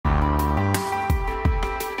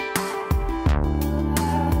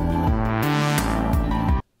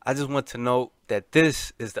I just want to note that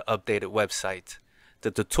this is the updated website. The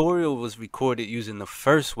tutorial was recorded using the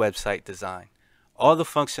first website design. All the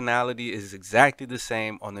functionality is exactly the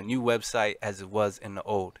same on the new website as it was in the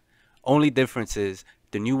old. Only difference is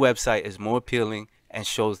the new website is more appealing and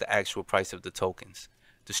shows the actual price of the tokens.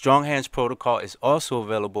 The Strong Hands protocol is also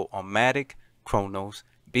available on Matic, Cronos,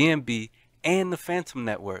 BNB, and the Phantom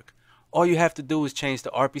network. All you have to do is change the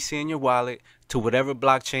RPC in your wallet to whatever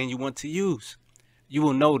blockchain you want to use. You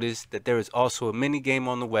will notice that there is also a mini game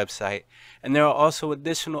on the website, and there are also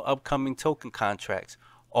additional upcoming token contracts,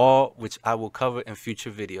 all which I will cover in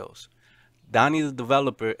future videos. Donny the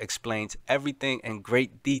developer explains everything in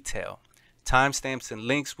great detail. Timestamps and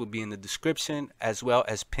links will be in the description as well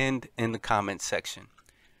as pinned in the comments section.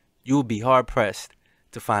 You will be hard pressed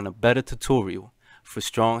to find a better tutorial for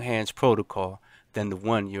Strong Hands protocol than the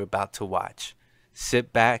one you're about to watch.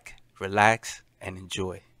 Sit back, relax, and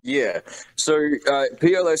enjoy. Yeah, so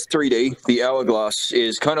PLS 3D, the hourglass,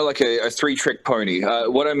 is kind of like a three-trick pony.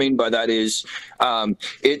 What I mean by that is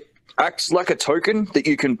it acts like a token that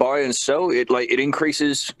you can buy and sell. It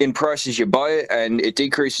increases in price as you buy it, and it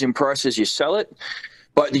decreases in price as you sell it.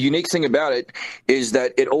 But the unique thing about it is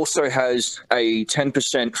that it also has a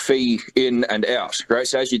 10% fee in and out, right?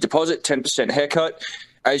 So as you deposit, 10% haircut.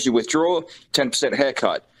 As you withdraw, 10%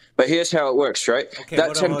 haircut. But here's how it works, right? Okay,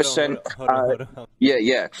 that 10%, hold on.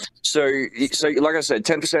 yeah. So like I said,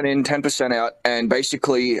 10% in, 10% out, and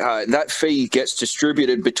basically that fee gets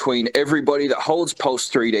distributed between everybody that holds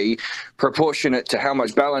Pulse 3D, proportionate to how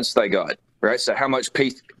much balance they got, right? So how much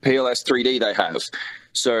PLS 3D they have.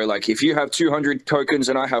 So like if you have 200 tokens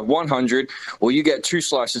and I have 100, well, you get 2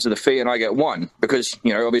 slices of the fee and I get 1 because,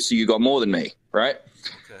 you know, obviously you got more than me, right?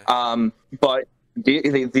 Okay. But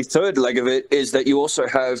the third leg of it is that you also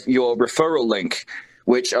have your referral link,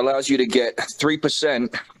 which allows you to get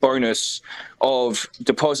 3% bonus of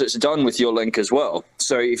deposits done with your link as well.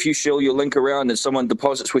 So if you share your link around and someone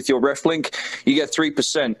deposits with your ref link, you get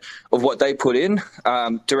 3% of what they put in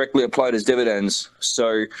directly applied as dividends.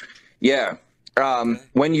 So yeah.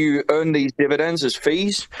 When you earn these dividends as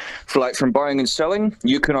fees from buying and selling,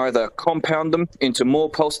 you can either compound them into more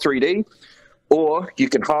Pulse 3D, or you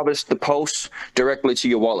can harvest the Pulse directly to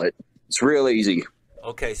your wallet. It's real easy.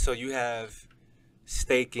 Okay, so you have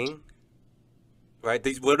staking, right?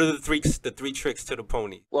 What are the three tricks to the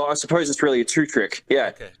pony? Well, I suppose it's really a 2-trick.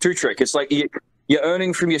 Yeah, okay. 2-trick. It's like you're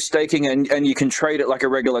earning from your staking, and you can trade it like a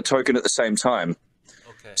regular token at the same time.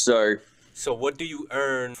 Okay. So what do you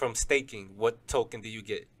earn from staking? What token do you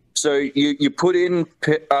get? So you put in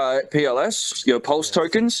PLS, your Pulse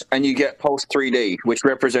tokens, and you get Pulse 3D, which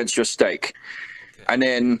represents your stake. Okay. And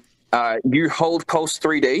then you hold Pulse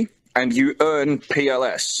 3D and you earn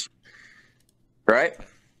PLS, right? Okay.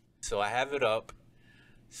 So I have it up.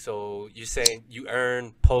 So you're saying you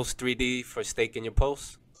earn Pulse 3D for staking your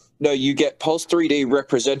Pulse? No, you get Pulse 3D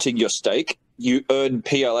representing your stake. You earn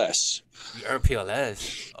PLS. You earn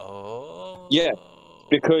PLS? Oh. Yeah.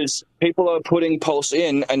 Because people are putting Pulse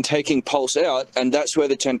in and taking Pulse out, and that's where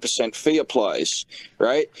the 10% fee applies,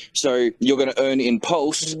 right? So you're going to earn in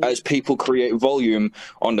Pulse as people create volume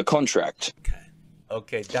on the contract.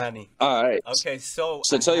 Okay, Donny. All right. Okay, so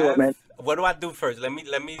tell you what, man. What do I do first? Let me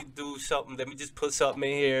do something. Let me just put something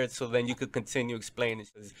in here so then you could continue explaining.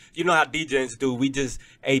 You know how degens do. We just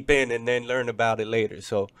ape in and then learn about it later.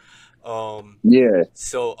 So. Yeah.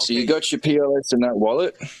 So you got your PLS in that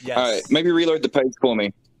wallet. Yes. All right. Maybe reload the page for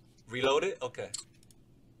me. Reload it. Okay.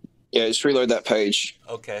 Yeah, just reload that page.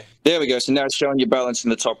 Okay. There we go. So now it's showing your balance in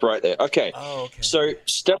the top right there. Okay. Oh, okay. So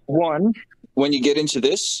step 1, when you get into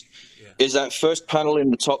this, is that first panel in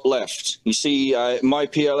the top left. You see my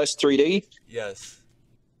PLS 3D. Yes.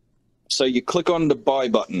 So you click on the buy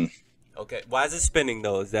button. Okay. Why is it spinning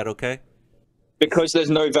though? Is that okay? Because there's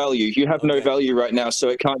no value. You have no value right now, so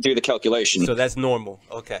it can't do the calculation. So that's normal.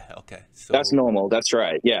 Okay. So that's normal. That's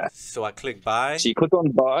right. Yeah. So I click buy. So you click on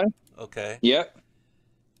buy. Okay. Yep.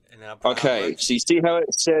 And now okay. So you see how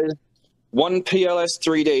it says 1 PLS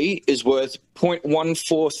 3D is worth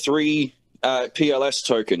 0.143 PLS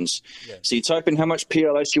tokens. Yes. So you type in how much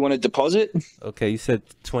PLS you want to deposit. Okay. You said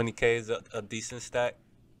 20K is a decent stack.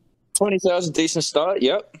 20,000 decent start.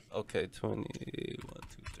 Yep. Okay. 20. 1, 2,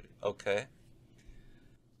 3. Okay.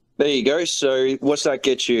 There you go. So what's that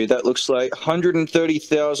get you? That looks like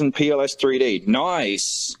 130,000 PLS 3D.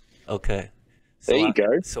 Nice. Okay. So there you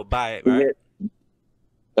go. So buy it, right? Yeah.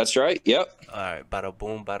 That's right. Yep. All right. Bada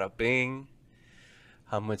boom, bada bing.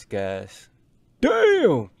 How much gas?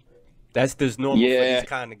 Damn. That's just normal for these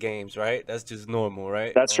kind of games, right? That's just normal,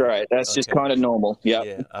 right? That's right. That's just kind of normal. Yep.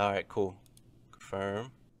 Yeah. All right. Cool.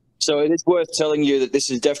 Confirm. So it is worth telling you that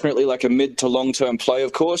this is definitely like a mid to long term play,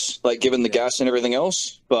 of course, like given the gas and everything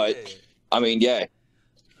else. But I mean, yeah,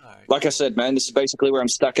 like I said, man, this is basically where I'm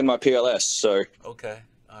stacking my PLS. So okay,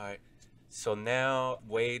 all right. So now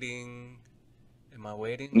waiting. Am I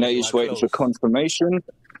waiting? now you're just waiting for confirmation.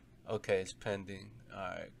 Okay, it's pending. All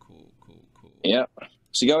right, cool. Yeah.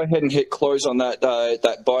 So go ahead and hit close on that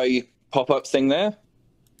that buy pop-up thing there.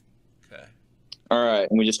 Okay. All right,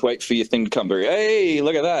 and we just wait for your thing to come through. Hey,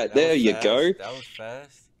 look at that. There you go. That was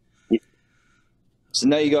fast. Yeah. So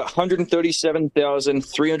now you got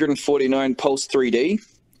 137,349 Pulse 3D.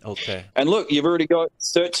 Okay. And look, you've already got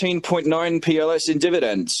 13.9 PLS in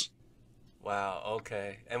dividends. Wow.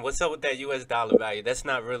 Okay. And what's up with that US dollar value? That's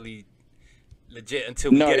not really legit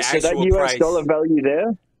until we get actual price. So that US dollar value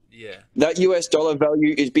there. Yeah. That US dollar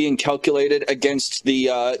value is being calculated against the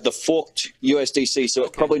forked USDC, so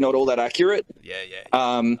it's probably not all that accurate. Yeah.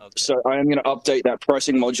 So I am going to update that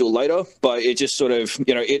pricing module later, but it just sort of,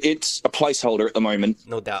 you know, it's a placeholder at the moment.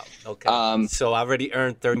 No doubt. Okay. So I already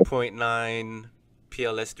earned 30.9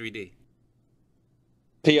 PLS 3D.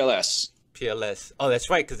 PLS. Oh, that's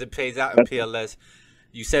right, because it pays out in PLS.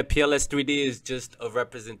 You said PLS 3D is just a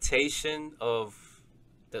representation of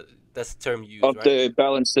that's the term used, right? The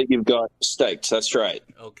balance that you've got staked. That's right.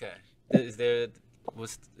 Okay. Is there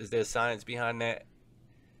science behind that?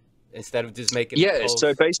 Instead of just making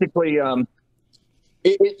so basically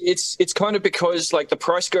it's kind of because like the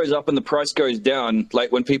price goes up and the price goes down like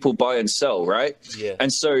when people buy and sell, right? Yeah.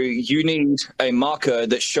 And so you need a marker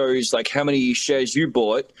that shows like how many shares you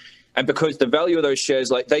bought, and because the value of those shares,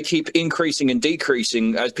 like they keep increasing and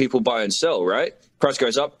decreasing as people buy and sell, right? Price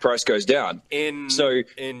goes up, price goes down.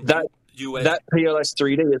 That PLS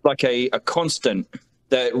 3D is like a constant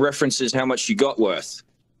that references how much you got worth.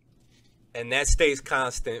 And that stays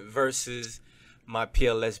constant versus my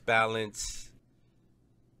PLS balance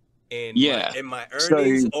in my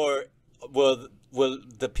earnings, or will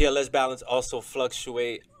the PLS balance also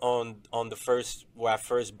fluctuate on the first where I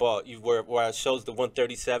first bought where it shows the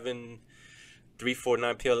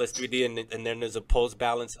 137,349 PLS 3D and then there's a post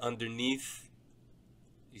balance underneath?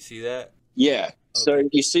 You see that? Yeah. Okay. So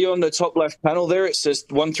you see on the top left panel there, it says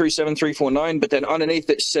 137,349, but then underneath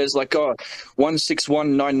it says like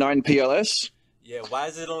 16199 PLS. Yeah. Why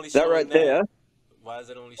is it only that right there? Why is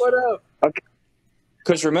it only showing that? Okay.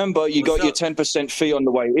 Because remember, you got your 10% fee on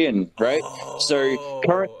the way in, right? So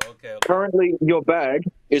currently your bag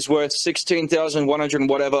is worth 16,100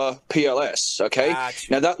 whatever PLS, okay?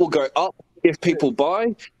 Now that will go up if people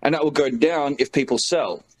buy, and that will go down if people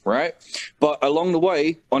sell, right? But along the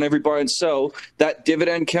way, on every buy and sell, that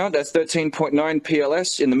dividend count, that 13.9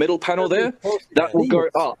 PLS in the middle panel there, that will go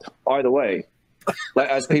up either way, like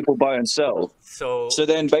as people buy and sell. So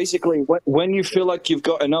then basically when you feel like you've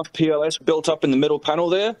got enough PLS built up in the middle panel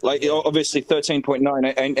there, like obviously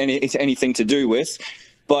 13.9 ain't anything to do with,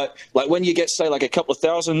 but like when you get say like a couple of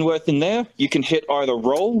thousand worth in there, you can hit either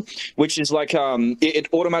roll, which is like it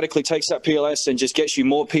automatically takes that PLS and just gets you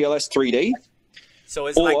more PLS 3D. So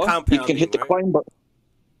it's like compounding, you can hit the claim button.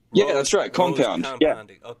 Yeah, that's right, compound. Yeah.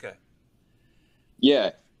 Okay.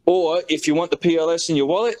 Yeah. Or if you want the PLS in your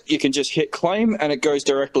wallet, you can just hit claim and it goes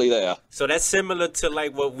directly there. So that's similar to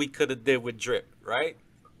like what we could have did with Drip, right?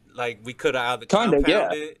 Like we could have either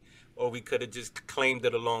compounded it or we could have just claimed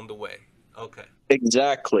it along the way. Okay.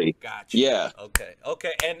 Exactly. Gotcha. Yeah. Okay.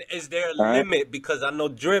 And is there a limit? Because I know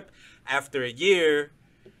Drip, after a year,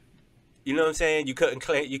 you know what I'm saying, you couldn't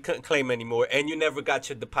claim anymore, and you never got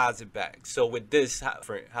your deposit back. So with this,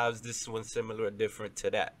 how is this one similar or different to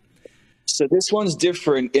that? So this one's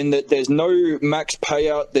different in that there's no max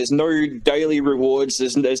payout, there's no daily rewards,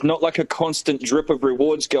 there's not like a constant drip of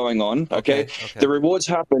rewards going on, okay? The rewards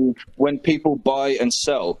happen when people buy and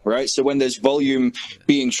sell, right? So when there's volume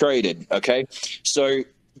being traded, okay? So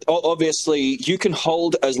obviously you can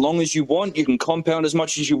hold as long as you want, you can compound as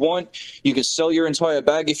much as you want, you can sell your entire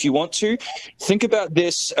bag if you want to. Think about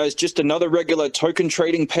this as just another regular token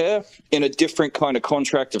trading pair in a different kind of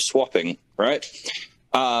contract of swapping, right?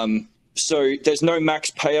 So there's no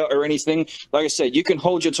max payout or anything. Like I said, you can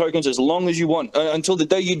hold your tokens as long as you want until the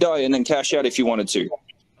day you die and then cash out if you wanted to.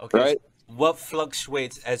 Okay. Right? What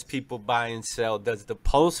fluctuates as people buy and sell? Does the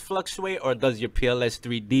pulse fluctuate or does your PLS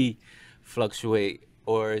 3D fluctuate,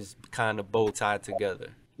 or is kind of both tied together?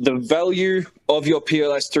 The value of your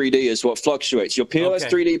PLS 3D is what fluctuates. Your PLS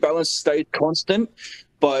 3D balance stays constant,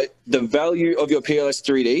 but the value of your PLS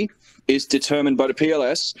 3D is determined by the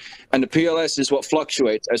PLS, and the PLS is what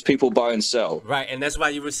fluctuates as people buy and sell. Right, and that's why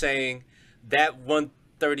you were saying that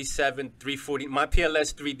 137,340, my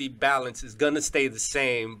PLS 3D balance is gonna stay the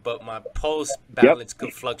same, but my pulse balance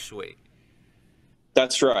could fluctuate.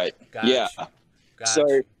 That's right. Got Yeah. you. Got So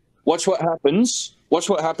you. watch what happens. Watch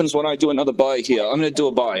what happens when I do another buy here. I'm going to do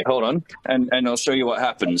a buy. Hold on, and I'll show you what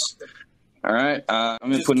happens. All right. I'm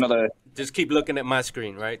going to put another. Just keep looking at my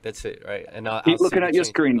screen, right? That's it, right? And I'll Keep see looking the at your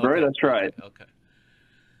change. screen, bro. Okay, That's right. Okay.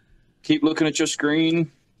 Keep looking at your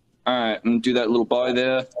screen. All right, and do that little buy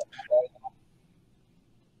there.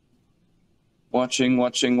 Watching.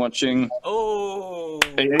 Oh,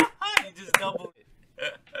 Hey, you just doubled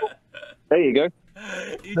it. there you go.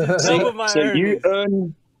 You just doubled my So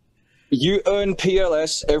earnings. you earn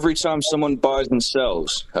PLS every time someone buys and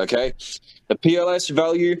sells. Okay, the PLS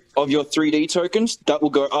value of your 3D tokens that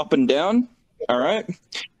will go up and down. All right,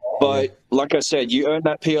 but like I said, you earn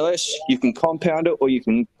that PLS. You can compound it or you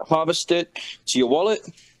can harvest it to your wallet.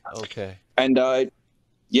 Okay. And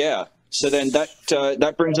yeah, so then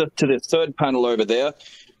that brings us to the third panel over there,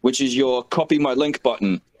 which is your copy my link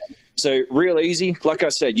button. So real easy. Like I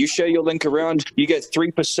said, you share your link around, you get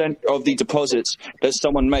 3% of the deposits that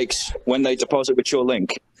someone makes when they deposit with your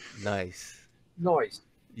link. Nice. Nice.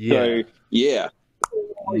 Yeah. So yeah.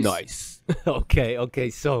 Nice. Okay.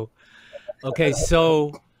 So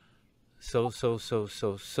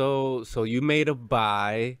you made a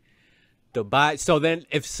buy. The buy. So then,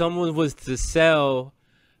 if someone was to sell,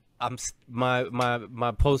 my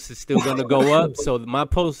post is still gonna go up. So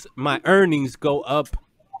my earnings go up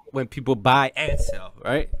when people buy and sell,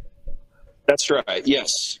 right? That's right.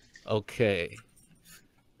 Yes. Okay.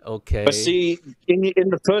 But see, in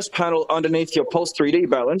the first panel underneath your Pulse 3D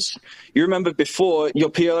balance, you remember before your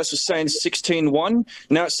PLS was saying 16.1,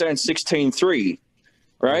 now it's saying 16.3,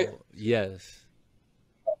 right? Oh, yes.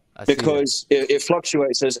 Because it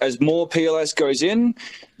fluctuates as more PLS goes in,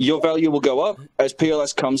 your value will go up. As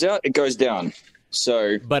PLS comes out, it goes down.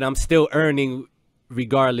 So, but I'm still earning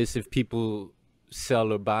regardless if people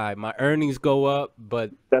sell or buy. My earnings go up,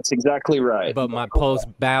 but that's exactly right. But my post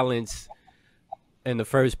balance in the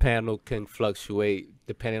first panel can fluctuate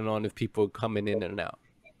depending on if people are coming in and out.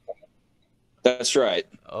 That's right.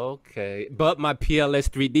 Okay, but my PLS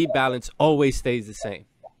 3D balance always stays the same.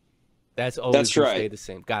 That's always stay the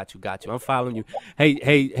same. Got you. I'm following you.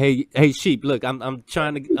 Hey, Sheep. Look, I'm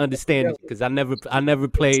trying to understand it because I never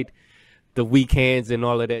played the weekends and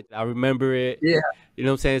all of that. I remember it. Yeah. You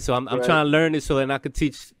know what I'm saying? So I'm trying to learn it so that I could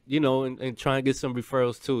teach, and try and get some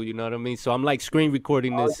referrals too. You know what I mean? So I'm like screen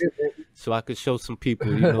recording this so I could show some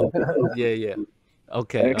people. Yeah.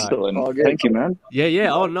 Okay. Excellent. Right. Thank you, man.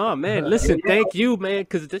 Yeah. Oh no, man. Listen, thank you, man,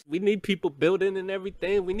 because we need people building and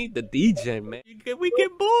everything. We need the degen, man. We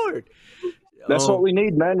get bored. That's what we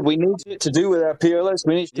need, man. We need it to do with our PLS.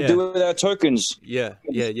 We need to do it with our tokens. Yeah.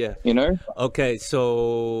 You know? Okay,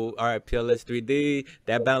 so all right, PLS 3D,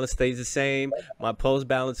 that balance stays the same. My post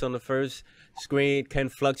balance on the first screen can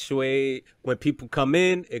fluctuate. When people come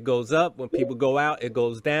in, it goes up. When people go out, it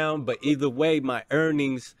goes down. But either way, my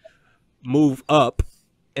earnings move up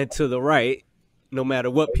and to the right, no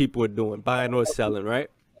matter what people are doing, buying or selling,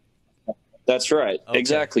 right? That's right. Okay.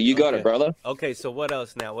 Exactly. You got it, brother. Okay, so what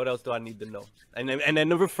else now? What else do I need to know? And then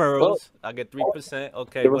the referrals, I get 3%.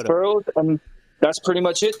 Okay. The referrals, that's pretty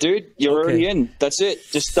much it, dude. You're already in. That's it.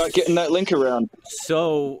 Just start getting that link around.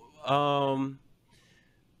 So,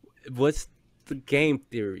 what's the game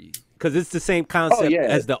theory? Because it's the same concept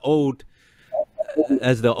as the old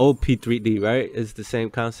P3D, right? It's the same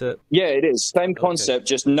concept. Yeah, it is. Same concept,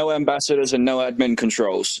 just no ambassadors and no admin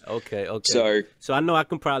controls. Okay. So I know I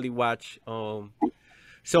can probably watch. So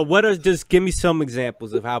just give me some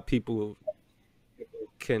examples of how people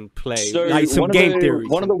can play, so like some game theory.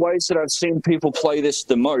 One of the ways that I've seen people play this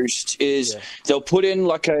the most is they'll put in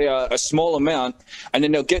like a small amount, and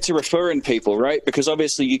then they'll get to referring people, right? Because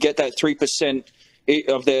obviously you get that 3%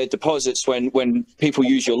 of their deposits when people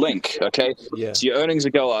use your link. Okay. So your earnings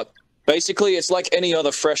will go up. Basically, it's like any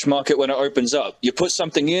other fresh market when it opens up. You put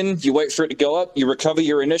something in, you wait for it to go up, you recover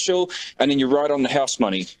your initial, and then you ride on the house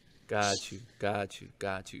money. Got you.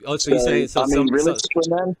 Oh, so you're saying realistically,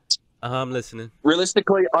 man. I'm listening.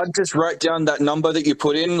 Realistically, I'd just write down that number that you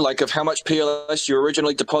put in, like of how much PLS you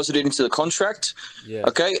originally deposited into the contract. Yeah.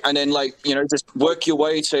 Okay. And then just work your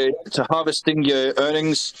way to harvesting your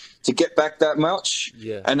earnings to get back that much.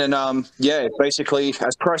 Yeah. And then, basically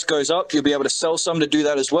as price goes up, you'll be able to sell some to do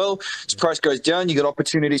that as well. As price goes down, you get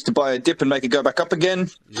opportunities to buy a dip and make it go back up again.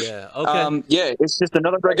 Yeah. Okay. It's just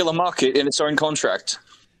another regular market in its own contract.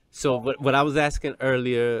 So what I was asking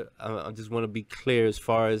earlier, I just want to be clear as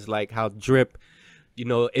far as like how drip,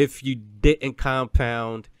 if you didn't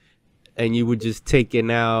compound and you were just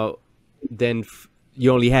taking out, then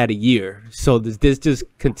you only had a year. So does this just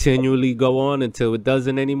continually go on until it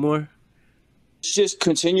doesn't anymore? just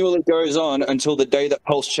continually goes on until the day that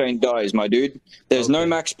PulseChain dies, my dude. There's no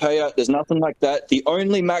max payout. There's nothing like that. The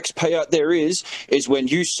only max payout there is when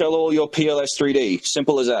you sell all your PLS 3D.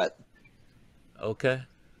 Simple as that. Okay.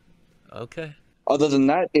 Okay. Other than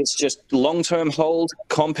that, it's just long-term hold,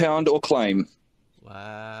 compound, or claim.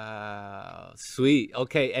 Wow. Sweet.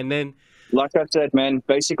 Okay. And then, like I said, man,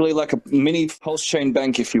 basically like a mini PulseChain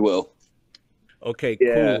bank, if you will. Okay,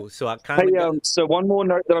 cool. So I kind of so one more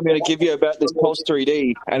note that I'm going to give you about this Pulse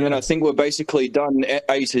 3D, and then I think we're basically done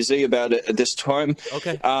A to Z about it at this time.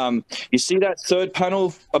 Okay. You see that third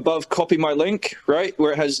panel above copy my link, right,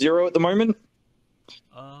 where it has 0 at the moment?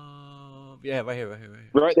 Yeah, right here.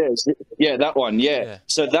 Right there. Yeah, that one. Yeah.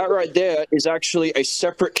 So that right there is actually a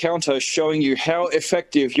separate counter showing you how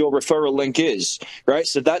effective your referral link is, right?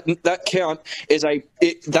 So that count is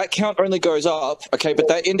that count only goes up, okay, but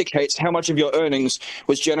that indicates how much of your earnings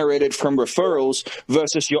was generated from referrals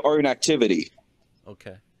versus your own activity.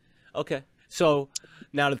 Okay. Okay. So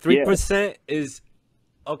now the 3% is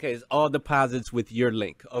it's all deposits with your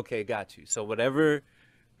link. Okay, got you. So whatever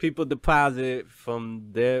people deposit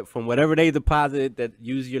from whatever they deposit that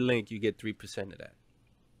use your link, you get 3% of that.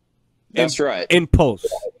 That's right. In Pulse.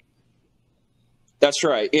 That's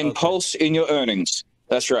right. In Pulse, in your earnings.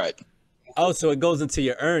 That's right. Oh, so it goes into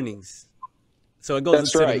your earnings. So it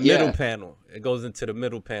goes into the middle panel. It goes into the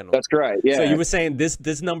middle panel. That's right. Yeah. So you were saying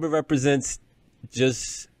this number represents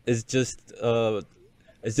it's just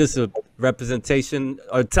a representation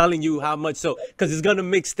or telling you how much, so because it's going to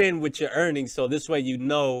mix in with your earnings, so this way you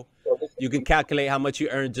can calculate how much you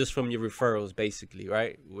earn just from your referrals, basically,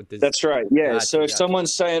 right? With this. That's right. Yeah. So if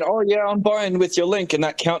someone's saying, "Oh yeah, I'm buying with your link," and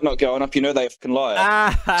that count not going up, you know they fucking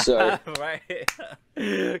lie. So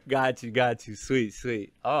right. Got you.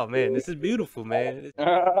 Sweet. Oh man, this is beautiful, man.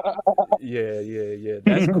 Yeah.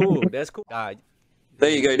 That's cool. There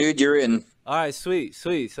you go, dude. You're in. All right, sweet.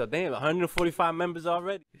 So damn, 145 members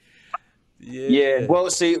already. Yeah. Well,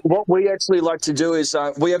 see, what we actually like to do is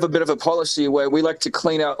we have a bit of a policy where we like to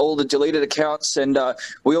clean out all the deleted accounts, and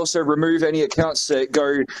we also remove any accounts that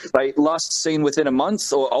go like last seen within a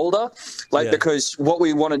month or older. Because what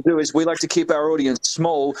we want to do is we like to keep our audience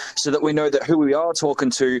small so that we know that who we are talking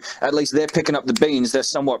to, at least they're picking up the beans. They're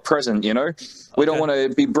somewhat present, you know. We don't want to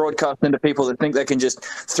be broadcasting to people that think they can just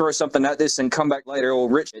throw something at this and come back later all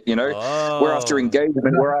rich, you know. We're after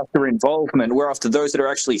engagement. We're after involvement. We're after those that are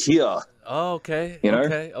actually here. Oh, okay. You know?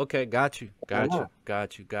 Okay. Got you.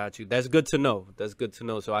 That's good to know.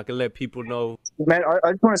 So I can let people know. Man,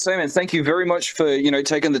 I just want to say, man, thank you very much for,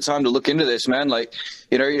 taking the time to look into this, man. Like,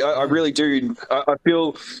 I really do. I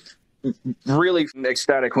feel really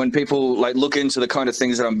ecstatic when people like look into the kind of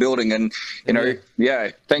things that I'm building, and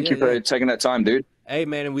thank you for taking that time, dude. Hey,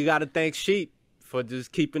 man, and we got to thank Sheep for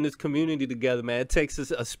just keeping this community together, man. It takes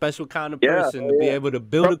a special kind of person to be able to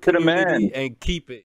build a community and keep it.